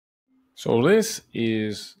So this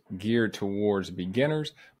is geared towards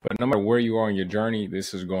beginners, but no matter where you are in your journey,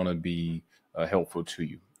 this is going to be helpful to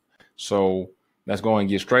you. So let's go and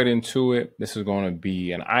get straight into it. This is going to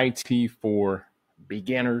be an IT for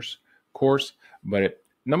beginners course, but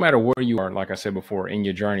no matter where you are, like I said before, in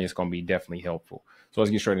your journey, it's going to be definitely helpful. So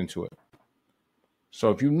let's get straight into it.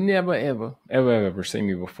 So if you've never, ever seen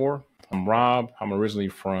me before, I'm Rob. I'm originally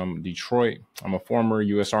from Detroit. I'm a former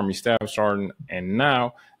U.S. Army Staff Sergeant, and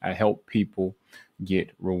now I help people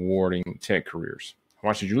get rewarding tech careers.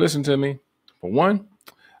 Why should you listen to me? For one,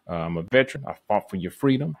 I'm a veteran. I fought for your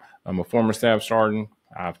freedom. I'm a former Staff Sergeant.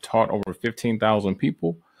 I've taught over 15,000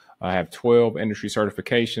 people. I have 12 industry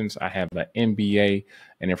certifications. I have an MBA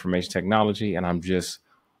in information technology, and I'm just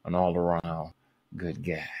an all-around good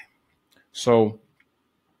guy. So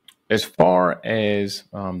as far as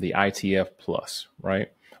the ITF Plus,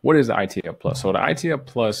 right? What is the ITF Plus? So the ITF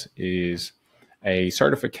Plus is a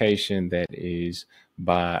certification that is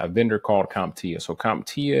by a vendor called CompTIA. So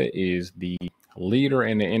CompTIA is the leader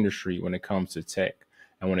in the industry when it comes to tech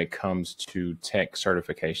and when it comes to tech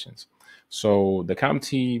certifications. So the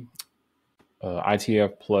CompTIA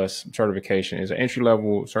ITF Plus certification is an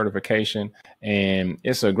entry-level certification, and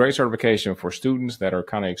it's a great certification for students that are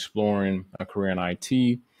kind of exploring a career in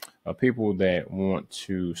IT, people that want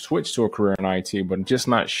to switch to a career in IT, but just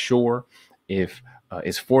not sure if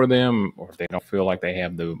it's for them or if they don't feel like they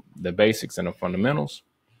have the basics and the fundamentals.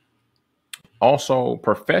 Also,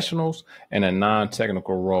 professionals in a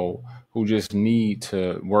non-technical role who just need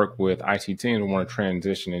to work with IT teams and want to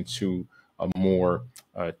transition into a more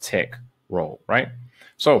tech role, right?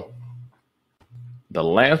 So the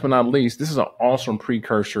last but not least, this is an awesome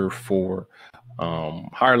precursor for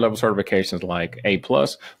higher level certifications like A+.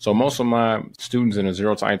 So most of my students in the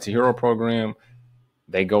Zero to IT Hero program,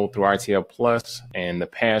 they go through ITF Plus, and the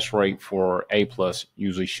pass rate for A+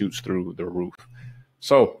 usually shoots through the roof.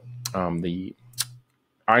 So the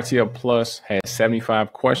ITF Plus has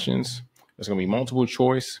 75 questions. There's going to be multiple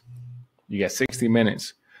choice. You got 60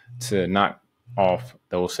 minutes to knock off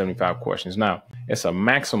those 75 questions. Now, it's a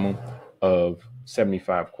maximum of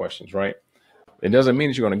 75 questions, right? It doesn't mean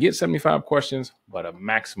that you're going to get 75 questions, but a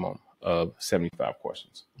maximum of 75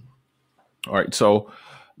 questions. All right. So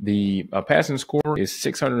the passing score is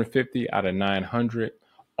 650 out of 900.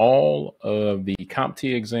 All of the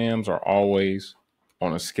CompTIA exams are always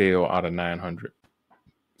on a scale out of 900.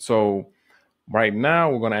 So right now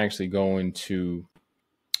we're going to actually go into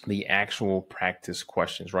the actual practice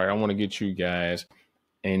questions, right? I want to get you guys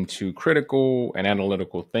into critical and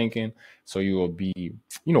analytical thinking, so you will be,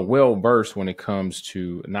 well versed when it comes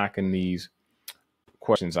to knocking these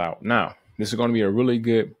questions out. Now, this is going to be a really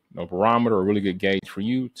good barometer, a really good gauge for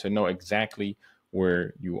you to know exactly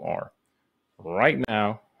where you are. Right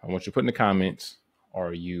now, I want you to put in the comments,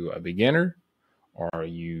 are you a beginner? Are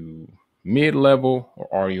you mid-level?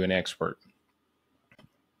 Or are you an expert?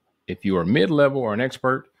 If you are mid-level or an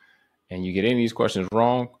expert and you get any of these questions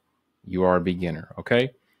wrong, you are a beginner,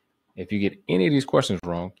 okay? If you get any of these questions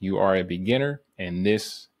wrong, you are a beginner, and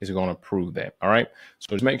this is going to prove that, all right?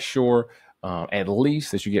 So just make sure at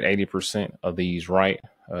least that you get 80% of these right.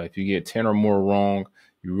 If you get 10 or more wrong,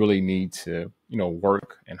 you really need to,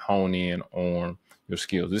 work and hone in on your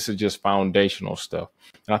skills. This is just foundational stuff.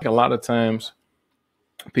 And I think a lot of times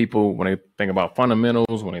people, when they think about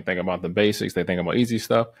fundamentals, when they think about the basics, they think about easy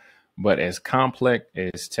stuff. But as complex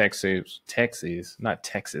as Texas, not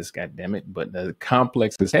Texas, goddammit, but as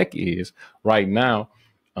complex as tech is right now,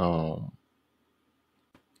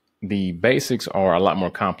 the basics are a lot more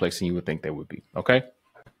complex than you would think they would be. Okay.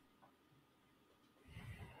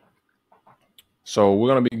 So we're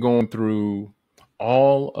going to be going through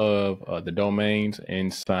all of the domains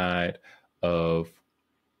inside of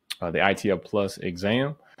the ITF Plus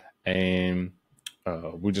exam, and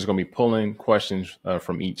we're just going to be pulling questions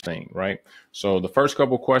from each thing, right? So the first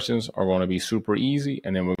couple of questions are going to be super easy,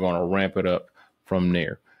 and then we're going to ramp it up from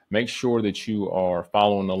there. Make sure that you are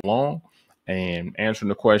following along and answering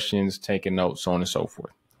the questions, taking notes, so on and so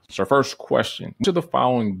forth. So first question, which of the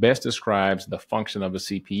following best describes the function of a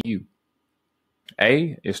CPU?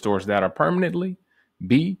 A, it stores data permanently.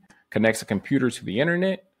 B, connects a computer to the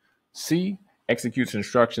internet. C, executes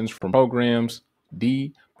instructions from programs.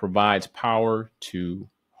 D, provides power to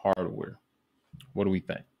hardware. What do we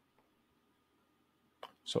think?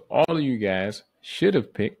 So all of you guys should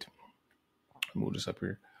have picked, move this up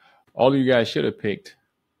here. All of you guys should have picked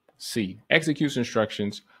C, executes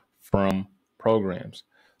instructions from programs.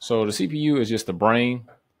 So the CPU is just the brain.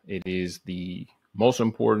 It is the most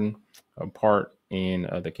important part in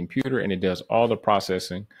the computer, and it does all the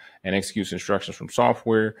processing and executes instructions from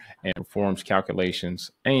software and performs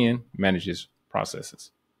calculations and manages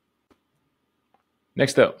processes.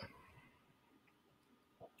 Next up,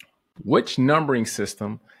 which numbering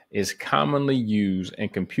system is commonly used in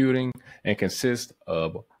computing and consists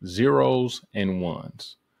of zeros and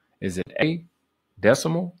ones? Is it A,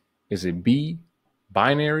 decimal? Is it B,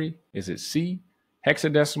 binary? Is it C,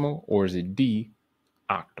 hexadecimal? Or is it D,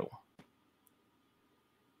 octal?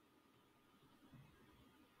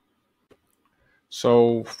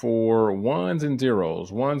 So for ones and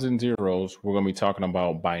zeros, we're going to be talking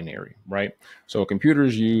about binary, right? So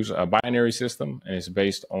computers use a binary system, and it's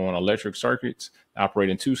based on electric circuits that operate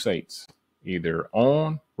in two states, either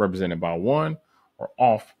on, represented by 1, or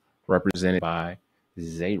off, represented by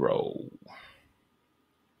 0.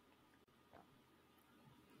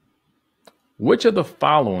 Which of the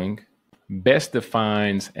following best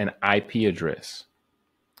defines an IP address?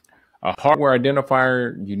 A hardware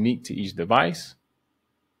identifier unique to each device,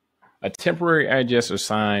 a temporary address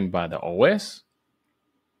assigned by the OS,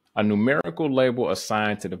 a numerical label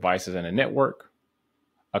assigned to devices in a network,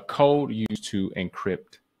 a code used to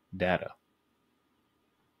encrypt data.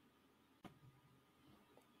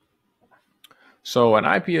 So an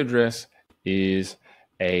IP address is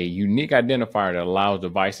a unique identifier that allows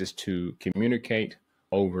devices to communicate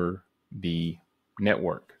over the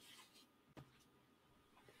network.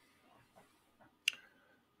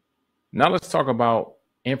 Now let's talk about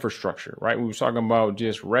infrastructure, right? We were talking about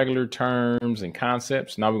just regular terms and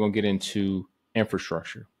concepts. Now we're going to get into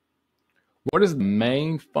infrastructure. What is the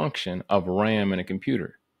main function of RAM in a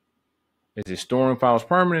computer? Is it storing files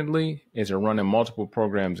permanently? Is it running multiple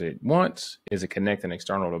programs at once? Is it connecting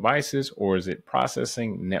external devices? Or is it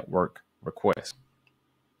processing network requests?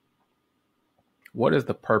 What is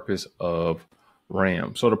the purpose of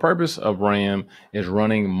RAM? So the purpose of RAM is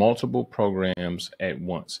running multiple programs at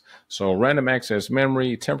once. So random access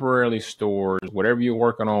memory temporarily stores whatever you're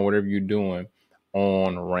working on, whatever you're doing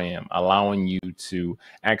on RAM, allowing you to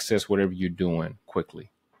access whatever you're doing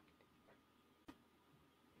quickly.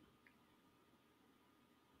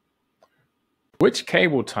 Which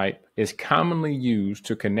cable type is commonly used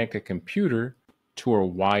to connect a computer to a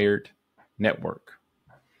wired network?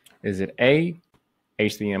 Is it A,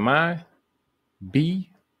 HDMI, B,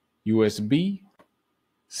 USB,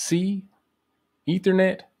 C,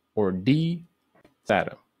 Ethernet, or D,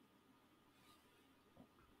 SATA?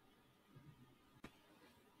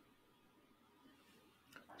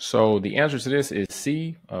 So the answer to this is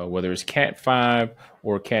C. Whether it's Cat5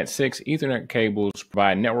 or Cat6, Ethernet cables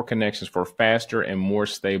provide network connections for faster and more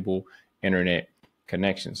stable internet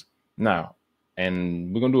connections. Now,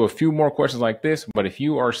 and we're going to do a few more questions like this, but if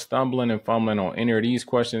you are stumbling and fumbling on any of these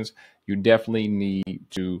questions, you definitely need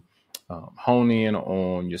to hone in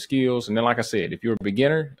on your skills. And then, like I said, if you're a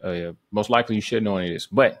beginner, most likely you should know any of this.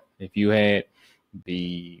 But if you had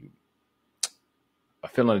a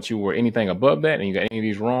feeling that you were anything above that and you got any of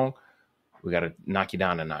these wrong, we got to knock you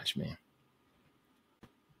down a notch, man.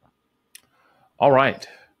 All right.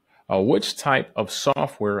 Which type of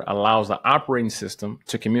software allows the operating system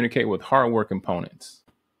to communicate with hardware components?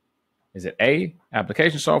 Is it A,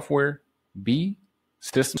 application software, B,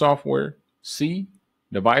 system software, C,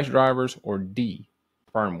 device drivers, or D,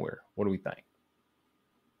 firmware? What do we think?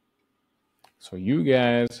 So you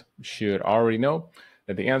guys should already know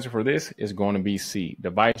that the answer for this is going to be C,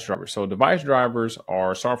 device drivers. So device drivers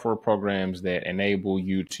are software programs that enable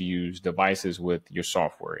you to use devices with your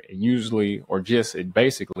software. It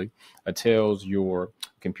basically tells your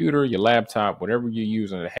computer, your laptop, whatever you're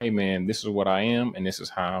using, hey man, this is what I am and this is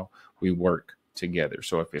how we work together.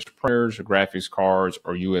 So if it's printers, graphics cards,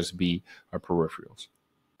 or USB or peripherals.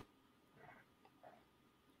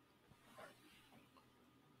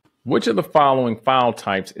 Which of the following file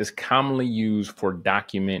types is commonly used for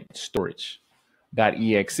document storage?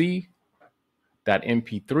 .exe,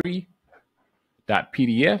 .mp3,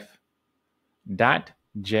 .pdf,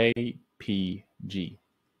 .jpg.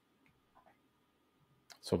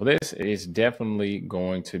 So for this, it is definitely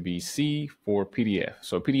going to be C for PDF.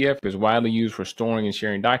 So PDF is widely used for storing and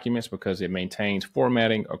sharing documents because it maintains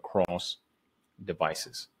formatting across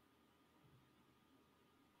devices.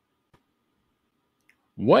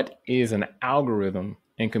 What is an algorithm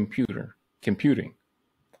in computing?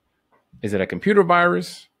 Is it a computer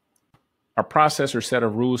virus, a processor set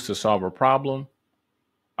of rules to solve a problem,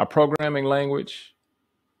 a programming language,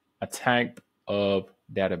 a type of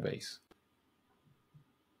database?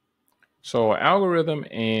 So algorithm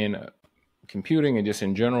in computing and just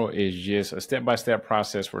in general is just a step-by-step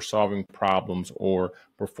process for solving problems or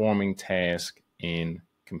performing tasks in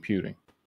computing.